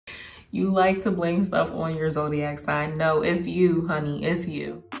You like to blame stuff on your zodiac sign. No, it's you, honey, it's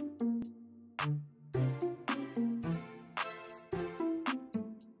you.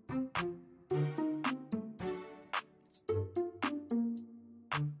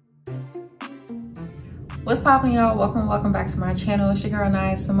 What's poppin', y'all? Welcome back to my channel. It's your girl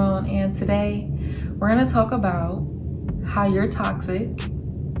Nia Simone, and today we're gonna talk about how you're toxic.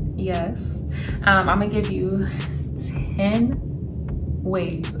 Yes, I'm gonna give you 10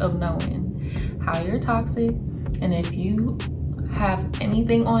 ways of knowing how you're toxic, and if you have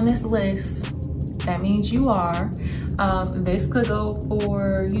anything on this list, that means you are. This could go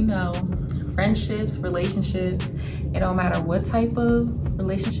for, you know, friendships, relationships. It don't matter what type of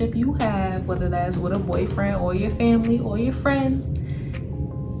relationship you have, whether that's with a boyfriend or your family or your friends.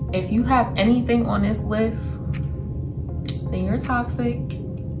 If you have anything on this list, then you're toxic.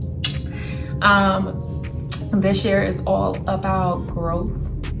 This year is all about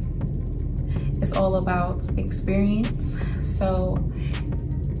growth. It's all about experience. So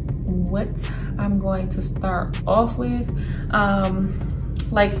what I'm going to start off with,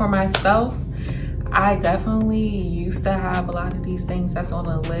 like for myself, I definitely used to have a lot of these things that's on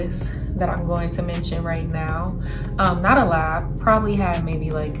the list that I'm going to mention right now. Not a lot, probably had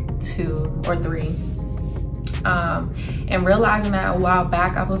maybe like 2 or 3. And realizing that a while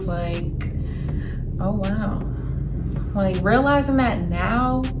back, I was like, oh wow. Like realizing that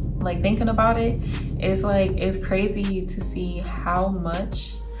now, like thinking about it, it's like, it's crazy to see how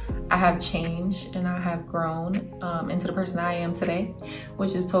much I have changed and I have grown into the person I am today,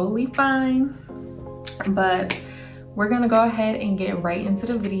 which is totally fine. But we're gonna go ahead and get right into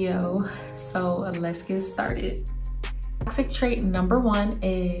the video. So let's get started. Toxic trait number 1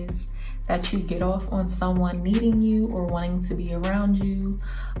 is that you get off on someone needing you or wanting to be around you.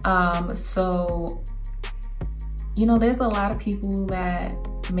 So, you know, there's a lot of people that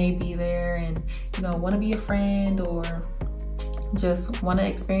may be there and, you know, want to be a friend or just want to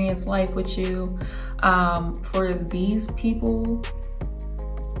experience life with you. For these people,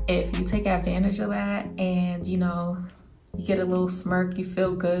 if you take advantage of that and, you know, you get a little smirk, you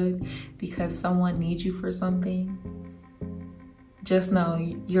feel good because someone needs you for something, just know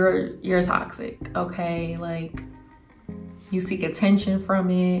you're toxic, okay? Like, you seek attention from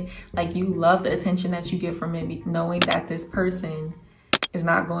it. Like, you love the attention that you get from it, knowing that this person is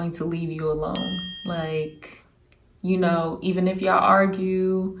not going to leave you alone. Like, you know, even if y'all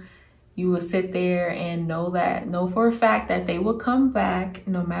argue, you will sit there and know for a fact that they will come back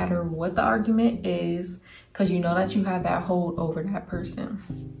no matter what the argument is, because you know that you have that hold over that person.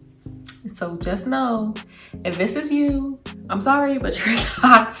 So just know, if this is you, I'm sorry, but you're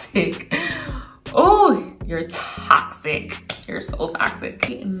toxic. Oh, you're toxic. You're so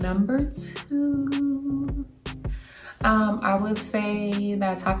toxic. Number 2, I would say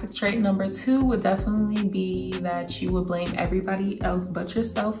that toxic trait number 2 would definitely be that you would blame everybody else but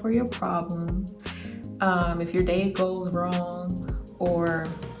yourself for your problems. If your day goes wrong, or,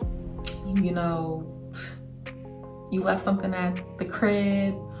 you know, you left something at the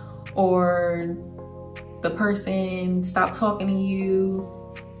crib, or the person stopped talking to you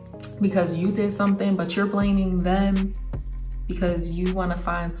because you did something, but you're blaming them because you want to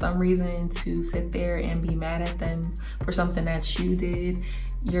find some reason to sit there and be mad at them for something that you did,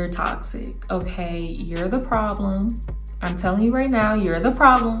 you're toxic, okay? You're the problem. I'm telling you right now, you're the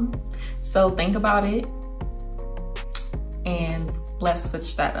problem. So think about it and let's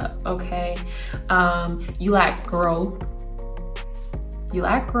switch that up, okay? You lack growth. You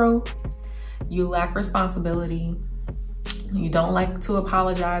lack growth. You lack responsibility. You don't like to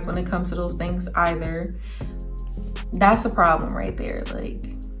apologize when it comes to those things either. That's a problem right there. Like,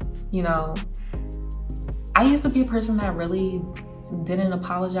 you know, I used to be a person that really didn't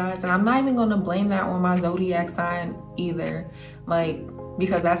apologize, and I'm not even going to blame that on my zodiac sign either, like,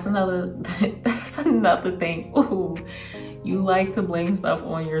 because that's another thing. Ooh, you like to blame stuff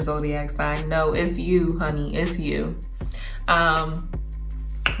on your zodiac sign. No, it's you, honey, it's you.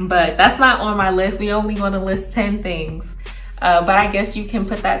 But that's not on my list. We only want to list 10 things. But I guess you can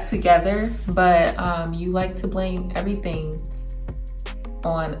put that together. But you like to blame everything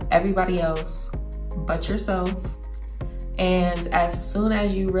on everybody else but yourself. And as soon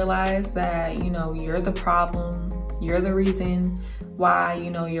as you realize that, you know, you're the problem, you're the reason why, you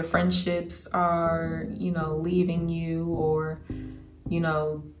know, your friendships are, you know, leaving you, or, you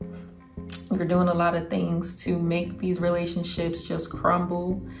know, you're doing a lot of things to make these relationships just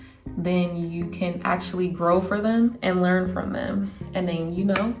crumble, then you can actually grow for them and learn from them. And then, you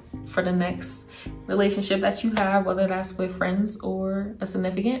know, for the next relationship that you have, whether that's with friends or a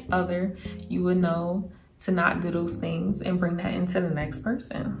significant other, you would know to not do those things and bring that into the next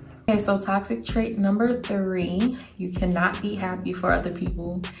person. Okay, so toxic trait number 3, you cannot be happy for other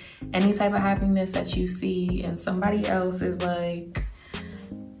people. Any type of happiness that you see in somebody else is like,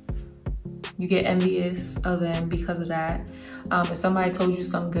 you get envious of them because of that. If somebody told you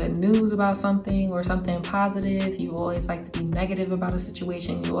some good news about something or something positive, you always like to be negative about a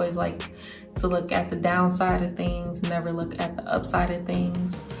situation. You always like to look at the downside of things, never look at the upside of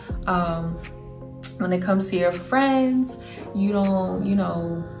things. When it comes to your friends, you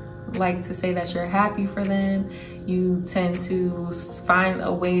don't, like to say that you're happy for them. You tend to find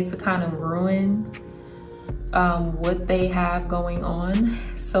a way to kind of ruin what they have going on.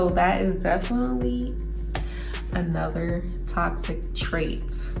 So that is definitely another toxic trait.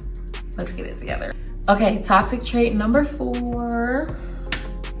 Let's get it together. Okay, toxic trait number 4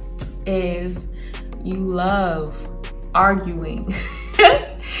 is you love arguing.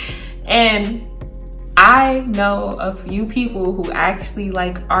 And I know a few people who actually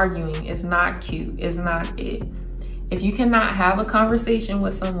like arguing. It's not cute. It's not it. If you cannot have a conversation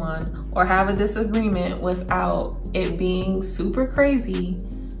with someone or have a disagreement without it being super crazy,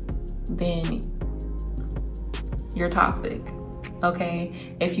 then you're toxic,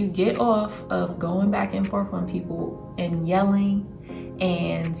 okay? If you get off of going back and forth on people and yelling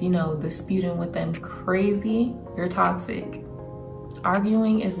and, disputing with them crazy, you're toxic.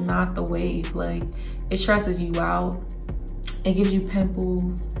 Arguing is not the wave. Like, it stresses you out. It gives you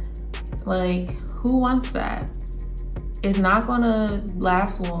pimples. Like, who wants that? It's not gonna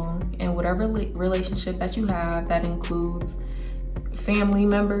last long in whatever relationship that you have that includes family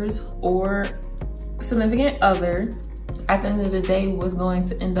members or significant other. At the end of the day, what's going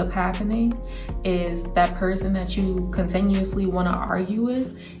to end up happening is that person that you continuously want to argue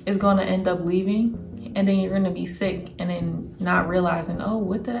with is going to end up leaving, and then you're going to be sick and then not realizing, oh,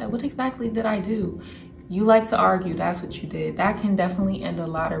 what exactly did I do? You like to argue, that's what you did. That can definitely end a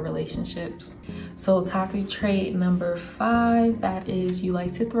lot of relationships. So toxic trait number 5, that is you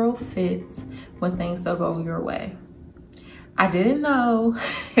like to throw fits when things don't go your way. I didn't know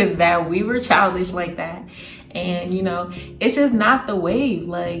that we were childish like that. And it's just not the wave.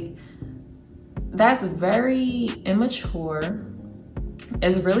 Like, that's very immature.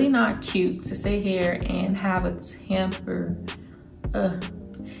 It's really not cute to sit here and have a temper.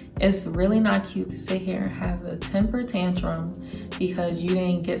 It's really not cute to sit here and have a temper tantrum because you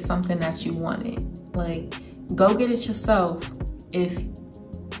didn't get something that you wanted. Like, go get it yourself if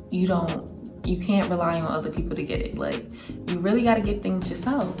you can't rely on other people to get it. Like, you really got to get things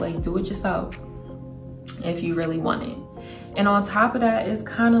yourself. Like, do it yourself if you really want it. And on top of that, it's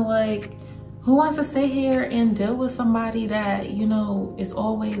kind of like, who wants to sit here and deal with somebody that, is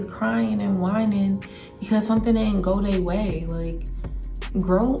always crying and whining because something didn't go their way? Like,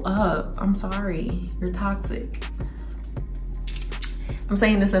 grow up. I'm sorry. You're toxic. I'm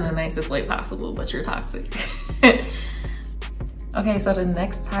saying this in the nicest way possible, but you're toxic. Okay, so the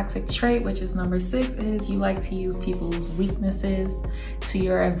next toxic trait, which is number 6, is you like to use people's weaknesses to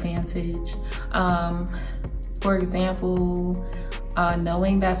your advantage. For example,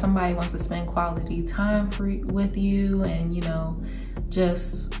 knowing that somebody wants to spend quality time with you and,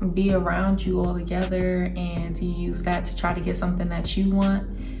 just be around you all together, and you use that to try to get something that you want.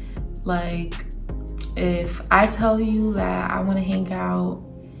 Like, if I tell you that I want to hang out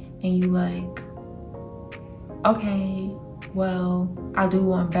and you like, okay, well, I'll do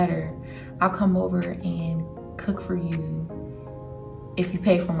one better. I'll come over and cook for you if you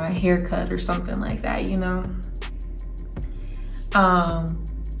pay for my haircut or something like that, And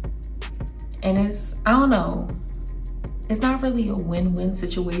I don't know, it's not really a win-win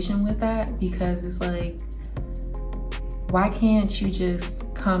situation with that, because it's like, why can't you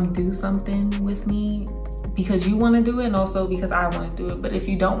just come do something with me because you want to do it, and also because I want to do it? But if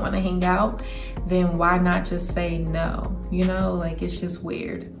you don't want to hang out, then why not just say no? Like, it's just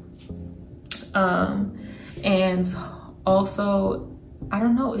weird. And also, I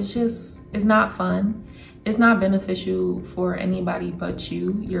don't know, it's not fun. It's not beneficial for anybody but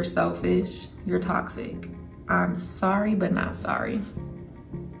you. You're selfish, you're toxic. I'm sorry, but not sorry.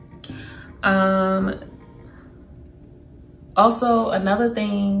 Also, another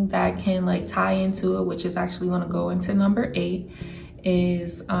thing that can like tie into it, which is actually going to go into number 8,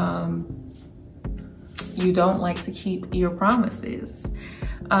 is you don't like to keep your promises.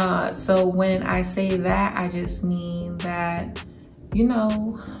 So when I say that, I just mean that,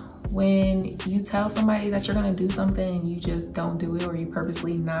 when you tell somebody that you're going to do something and you just don't do it, or you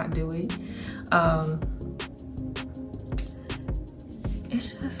purposely not do it,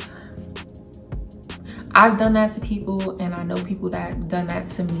 it's just, I've done that to people, and I know people that done that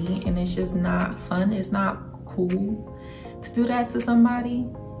to me, and it's just not fun. It's not cool to do that to somebody.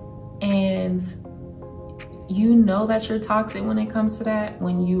 And you know that you're toxic when it comes to that,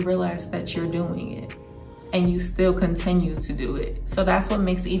 when you realize that you're doing it and you still continue to do it. So that's what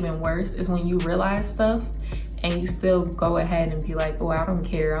makes it even worse, is when you realize stuff and you still go ahead and be like, oh, I don't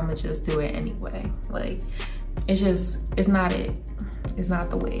care, I'm gonna just do it anyway. Like, it's not it. It's not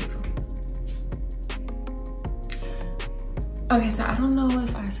the wave. Okay, so I don't know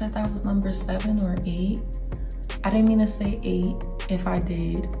if I said that was number 7 or 8. I didn't mean to say 8 if I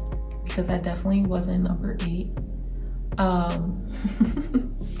did, because that definitely wasn't number 8.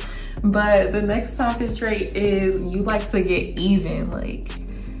 But the next toxic trait is you like to get even. Like,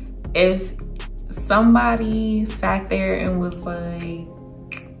 if somebody sat there and was like,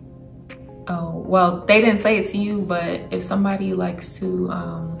 oh, well, they didn't say it to you, but if somebody likes to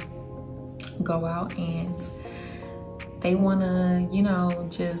go out and they wanna, you know,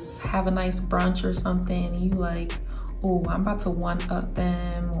 just have a nice brunch or something, and you like, oh, I'm about to one-up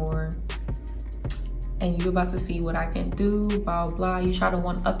them, and you about to see what I can do, blah, blah. You try to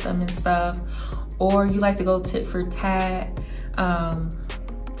one-up them and stuff. Or you like to go tit for tat,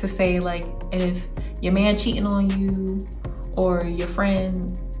 to say like, if your man cheating on you or your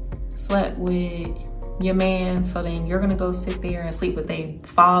friend slept with your man, so then you're gonna go sit there and sleep with their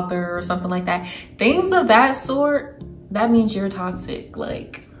father or something like that. Things of that sort, that means you're toxic.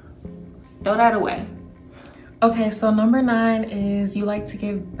 Like, throw that away. Okay, so number 9 is you like to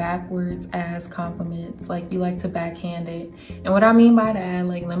give backwards as compliments. Like, you like to backhand it. And what I mean by that,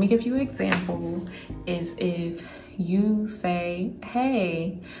 like, let me give you an example, is if you say,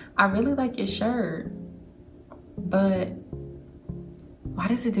 hey, I really like your shirt, but why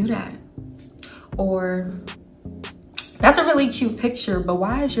does it do that? Or, that's a really cute picture, but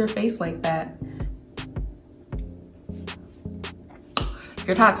why is your face like that?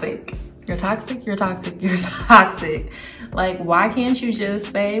 You're toxic. You're toxic, you're toxic, you're toxic. Like, why can't you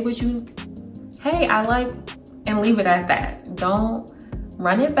just say what you, hey, I like, and leave it at that. Don't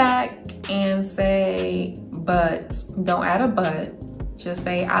run it back and say, but, don't add a but. Just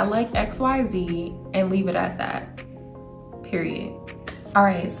say, I like XYZ, and leave it at that, period. All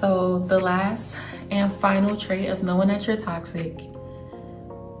right, so the last and final trait of knowing that you're toxic,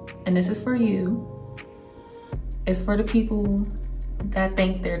 and this is for you, is for the people that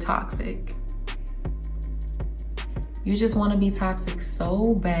think they're toxic. You just want to be toxic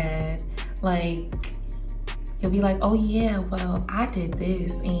so bad. Like, you'll be like, oh yeah, well, I did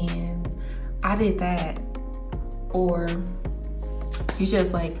this and I did that. Or you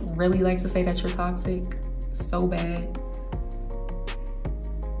just like really like to say that you're toxic so bad.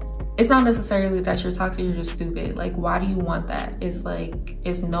 It's not necessarily that you're toxic, you're just stupid. Like, why do you want that? It's like,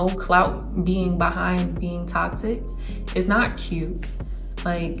 it's no clout being behind being toxic. It's not cute.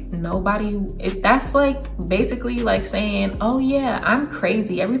 Like, nobody, that's like basically like saying, oh yeah, I'm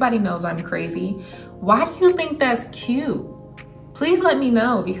crazy. Everybody knows I'm crazy. Why do you think that's cute? Please let me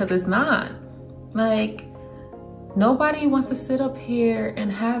know, because it's not. Like, nobody wants to sit up here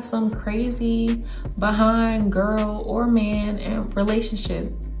and have some crazy behind girl or man and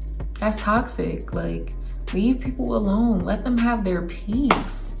relationship. That's toxic. Like, leave people alone. Let them have their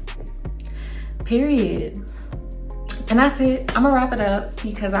peace. Period. And that's it. I'm gonna wrap it up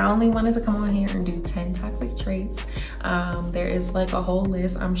because I only wanted to come on here and do 10 toxic traits. There is like a whole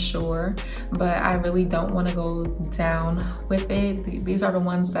list, I'm sure, but I really don't want to go down with it. These are the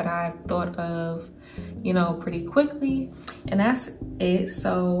ones that I've thought of, you know, pretty quickly, and that's it.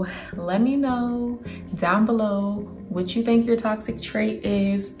 So let me know down below what you think your toxic trait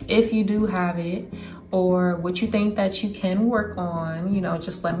is, if you do have it, or what you think that you can work on. You know,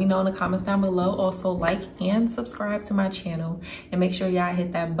 just let me know in the comments down below. Also, like and subscribe to my channel, and make sure y'all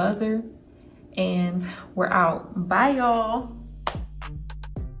hit that buzzer, and we're out. Bye, y'all.